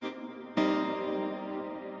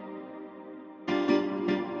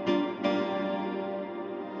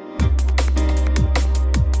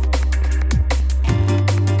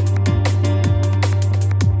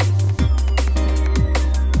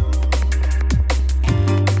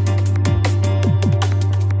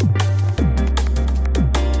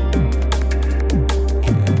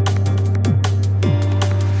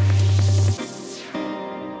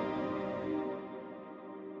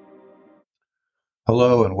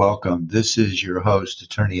welcome. This is your host,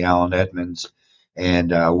 Attorney Alan Edmonds, and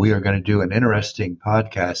we are going to do an interesting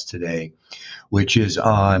podcast today, which is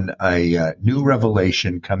on a new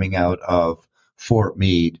revelation coming out of Fort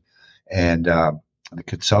Meade and the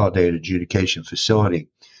Consolidated Adjudication Facility.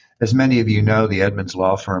 As many of you know, the Edmonds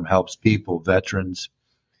Law Firm helps people, veterans,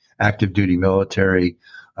 active duty military,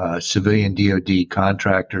 civilian DoD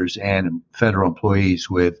contractors, and federal employees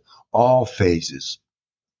with all phases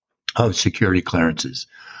of security clearances,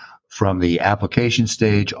 from the application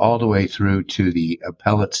stage all the way through to the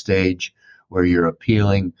appellate stage where you're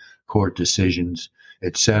appealing court decisions,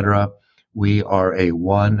 etc. We are a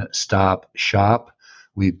one-stop shop.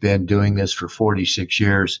 We've been doing this for 46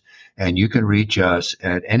 years, and you can reach us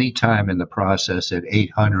at any time in the process at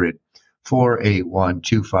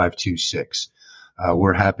 800-481-2526.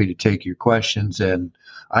 We're happy to take your questions, and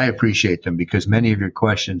I appreciate them because many of your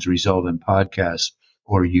questions result in podcasts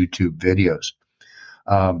or YouTube videos,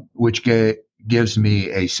 which gives me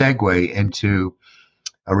a segue into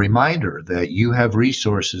a reminder that you have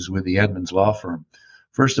resources with the Edmonds Law Firm.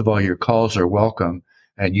 First of all, your calls are welcome,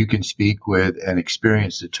 and you can speak with an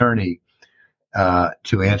experienced attorney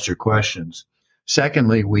to answer questions.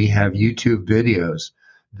 Secondly, we have YouTube videos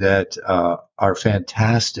that are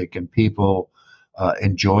fantastic, and people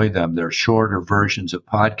enjoy them. They're shorter versions of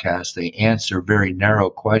podcasts. They answer very narrow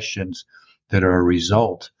questions that are a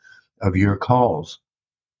result of your calls.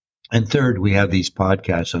 And third, we have these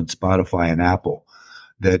podcasts on Spotify and Apple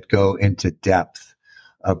that go into depth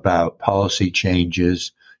about policy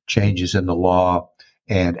changes, changes in the law,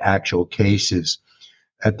 and actual cases.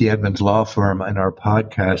 At the Edmonds Law Firm, in our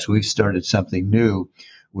podcast, we've started something new,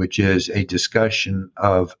 which is a discussion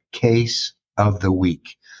of case of the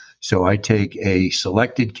week. So I take a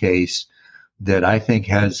selected case that I think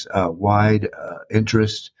has wide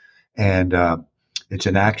interest, and it's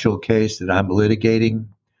an actual case that I'm litigating.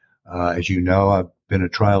 As you know, I've been a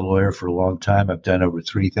trial lawyer for a long time. I've done over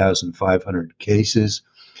 3,500 cases.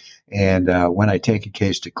 And when I take a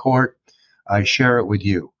case to court, I share it with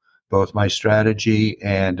you, both my strategy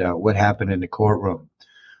and what happened in the courtroom.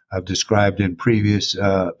 I've described in previous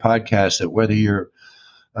podcasts that whether you're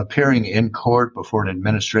appearing in court before an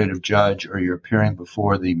administrative judge or you're appearing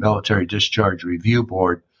before the Military Discharge Review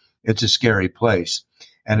Board, it's a scary place.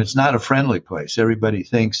 And it's not a friendly place. Everybody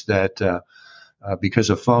thinks that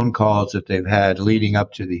because of phone calls that they've had leading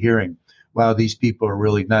up to the hearing, wow, these people are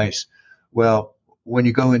really nice. Well, when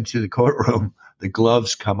you go into the courtroom, the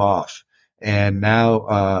gloves come off. And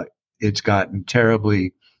now it's gotten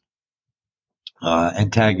terribly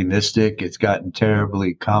antagonistic. It's gotten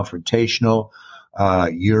terribly confrontational.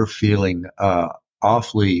 You're feeling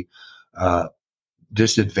awfully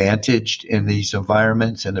disadvantaged in these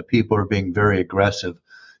environments, and the people are being very aggressive,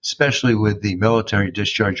 especially with the military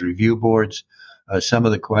discharge review boards. Some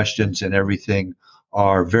of the questions and everything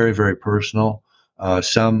are very, very personal.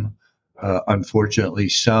 Unfortunately,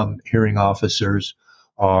 some hearing officers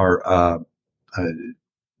are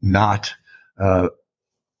not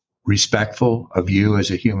respectful of you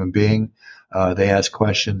as a human being. They ask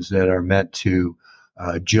questions that are meant to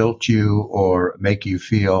jilt you or make you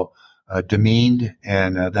feel demeaned,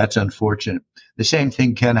 and that's unfortunate. The same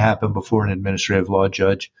thing can happen before an administrative law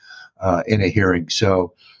judge in a hearing.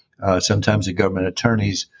 So sometimes the government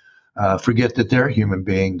attorneys forget that they're human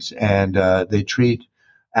beings, and they treat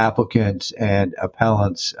applicants and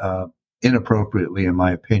appellants inappropriately, in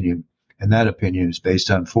my opinion. And that opinion is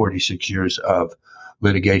based on 46 years of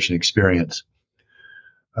litigation experience.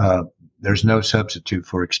 There's no substitute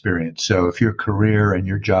for experience. So if your career and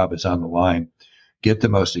your job is on the line, get the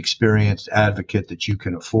most experienced advocate that you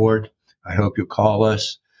can afford. I hope you'll call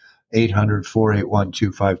us,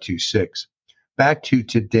 800-481-2526. Back to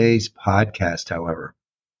today's podcast, however.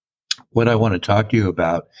 What I want to talk to you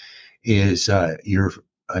about is a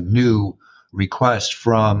new request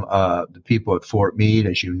from the people at Fort Meade.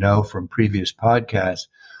 As you know from previous podcasts,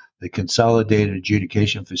 the Consolidated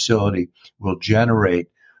Adjudication Facility will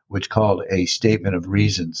generate what's called a statement of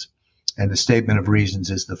reasons. And the statement of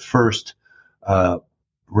reasons is the first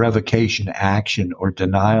revocation action or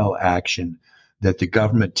denial action that the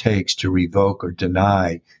government takes to revoke or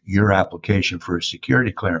deny your application for a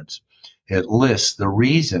security clearance. It lists the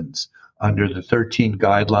reasons under the 13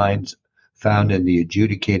 guidelines found in the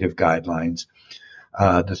adjudicative guidelines.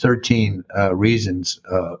 The 13 reasons,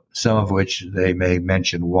 some of which they may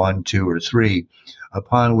mention 1, 2, or 3,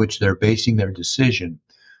 upon which they're basing their decision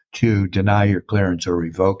to deny your clearance or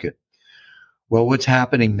revoke it. Well, what's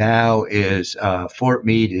happening now is Fort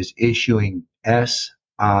Meade is issuing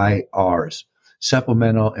SIRs,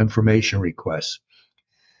 supplemental information requests.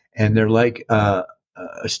 And they're like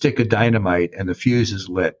a stick of dynamite and the fuse is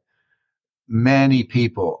lit. Many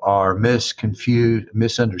people are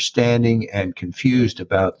misunderstanding and confused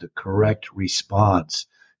about the correct response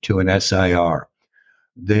to an SIR.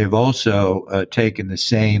 They've also taken the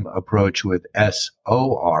same approach with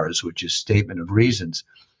SORs, which is statement of reasons.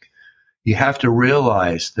 You have to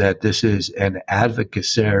realize that this is an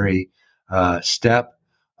advocacy step,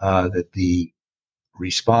 that the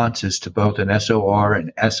responses to both an SOR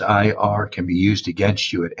and SIR can be used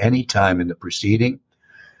against you at any time in the proceeding.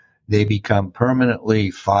 They become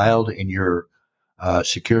permanently filed in your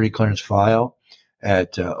security clearance file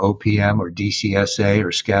at OPM or DCSA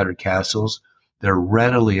or Scattered Castles. They're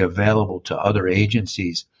readily available to other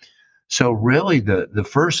agencies. So really the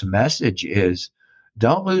first message is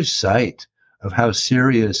don't lose sight of how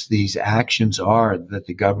serious these actions are that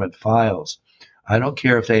the government files. I don't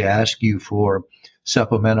care if they ask you for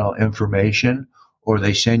supplemental information or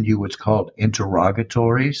they send you what's called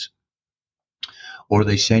interrogatories, or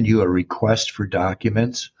they send you a request for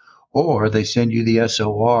documents, or they send you the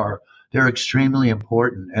SOR. They're extremely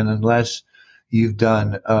important. And unless you've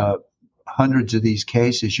done hundreds of these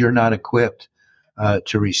cases, you're not equipped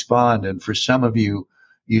to respond. And for some of you,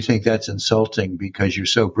 you think that's insulting because you're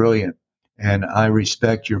so brilliant. And I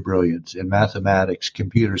respect your brilliance in mathematics,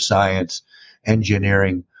 computer science,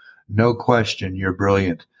 engineering. No question, you're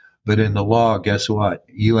brilliant. But in the law, guess what?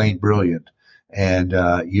 You ain't brilliant. And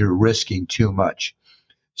you're risking too much.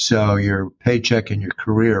 So your paycheck and your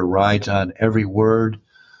career rides on every word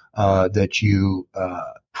that you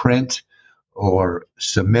print or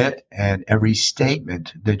submit and every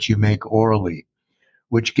statement that you make orally,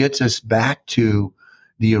 which gets us back to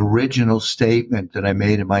the original statement that I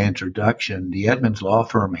made in my introduction. The Edmonds Law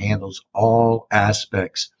Firm handles all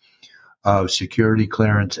aspects of security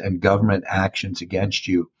clearance and government actions against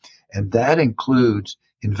you. And that includes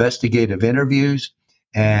investigative interviews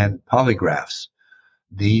and polygraphs.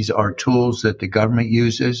 These are tools that the government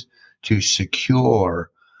uses to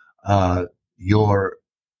secure your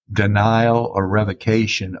denial or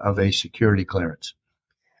revocation of a security clearance.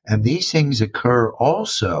 And these things occur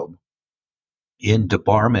also in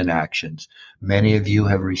debarment actions. Many of you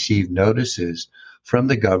have received notices from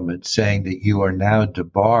the government saying that you are now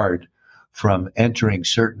debarred from entering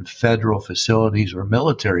certain federal facilities or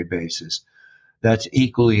military bases. That's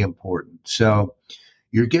equally important. So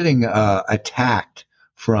you're getting attacked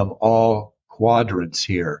from all quadrants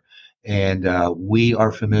here. And we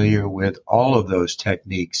are familiar with all of those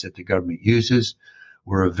techniques that the government uses.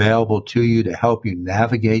 We're available to you to help you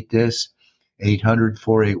navigate this,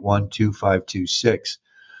 800-481-2526.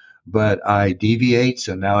 But I deviate,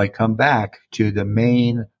 so now I come back to the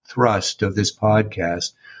main thrust of this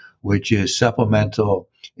podcast, which is supplemental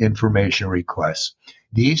information requests.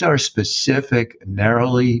 These are specific,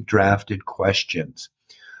 narrowly drafted questions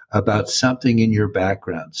about something in your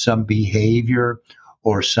background, some behavior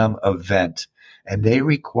or some event, and they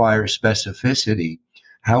require specificity.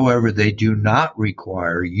 However, they do not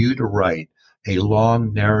require you to write a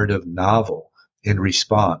long narrative novel in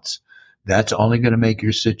response. That's only going to make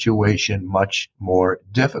your situation much more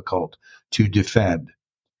difficult to defend.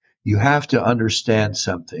 You have to understand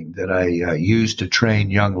something that I use to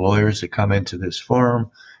train young lawyers that come into this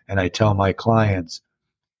firm, and I tell my clients,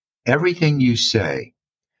 everything you say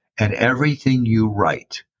and everything you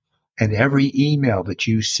write and every email that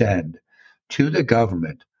you send to the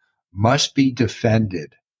government must be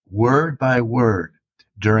defended word by word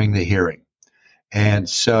during the hearing. And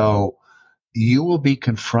so you will be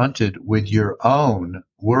confronted with your own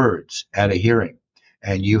words at a hearing,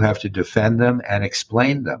 and you have to defend them and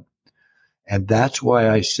explain them. And that's why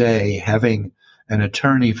I say having an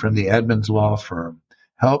attorney from the Edmonds Law Firm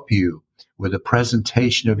help you with a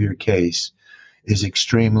presentation of your case is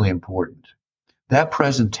extremely important. That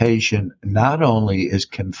presentation not only is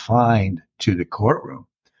confined to the courtroom,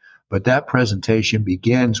 but that presentation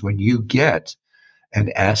begins when you get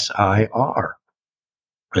an SIR,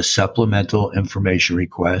 a supplemental information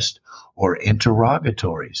request, or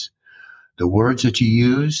interrogatories. The words that you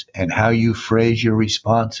use and how you phrase your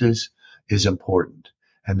responses is important.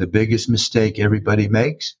 And the biggest mistake everybody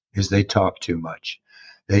makes is they talk too much.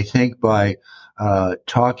 They think by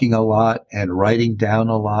talking a lot and writing down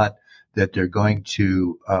a lot that they're going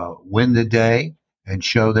to win the day and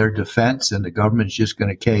show their defense, and the government's just going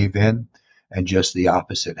to cave in, and just the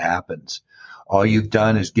opposite happens. All you've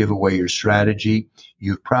done is give away your strategy.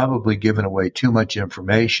 You've probably given away too much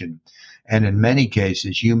information. And in many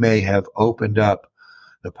cases, you may have opened up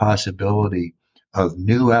the possibility of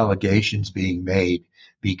new allegations being made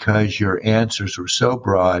because your answers were so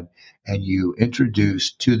broad and you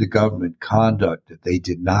introduced to the government conduct that they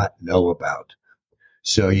did not know about.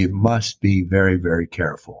 So you must be very, very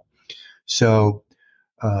careful. So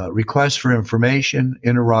requests for information,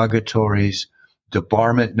 interrogatories,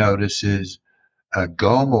 debarment notices,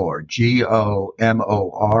 GOMOR,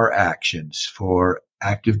 GOMOR actions for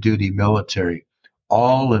active duty military,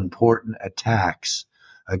 all important attacks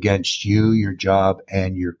against you, your job,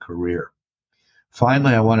 and your career.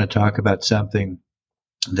 Finally, I want to talk about something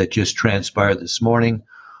that just transpired this morning.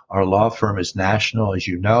 Our law firm is national, as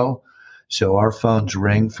you know, so our phones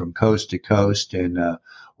ring from coast to coast in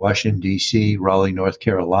Washington, D.C., Raleigh, North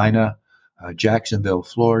Carolina, Jacksonville,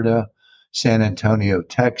 Florida, San Antonio,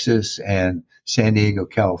 Texas, and San Diego,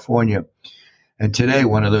 California. And today,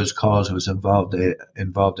 one of those calls involved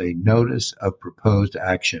a notice of proposed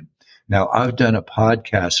action. Now, I've done a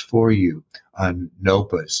podcast for you on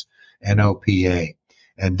NOPAs, NOPA,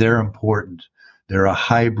 and they're important. They're a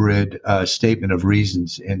hybrid statement of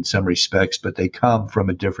reasons in some respects, but they come from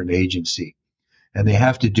a different agency, and they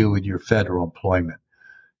have to do with your federal employment.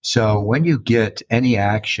 So when you get any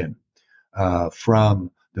action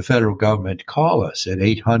from the federal government, call us at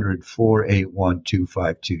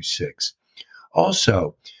 800-481-2526.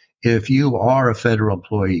 Also, if you are a federal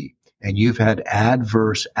employee and you've had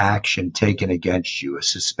adverse action taken against you, a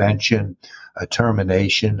suspension, a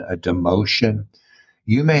termination, a demotion,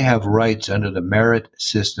 you may have rights under the Merit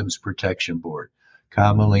Systems Protection Board,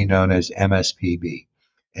 commonly known as MSPB.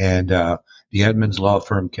 And the Edmonds Law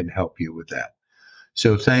Firm can help you with that.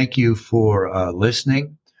 So thank you for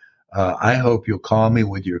listening. I hope you'll call me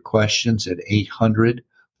with your questions at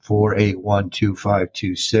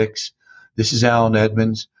 800-481-2526. This is Alan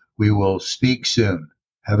Edmonds. We will speak soon.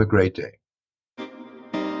 Have a great day.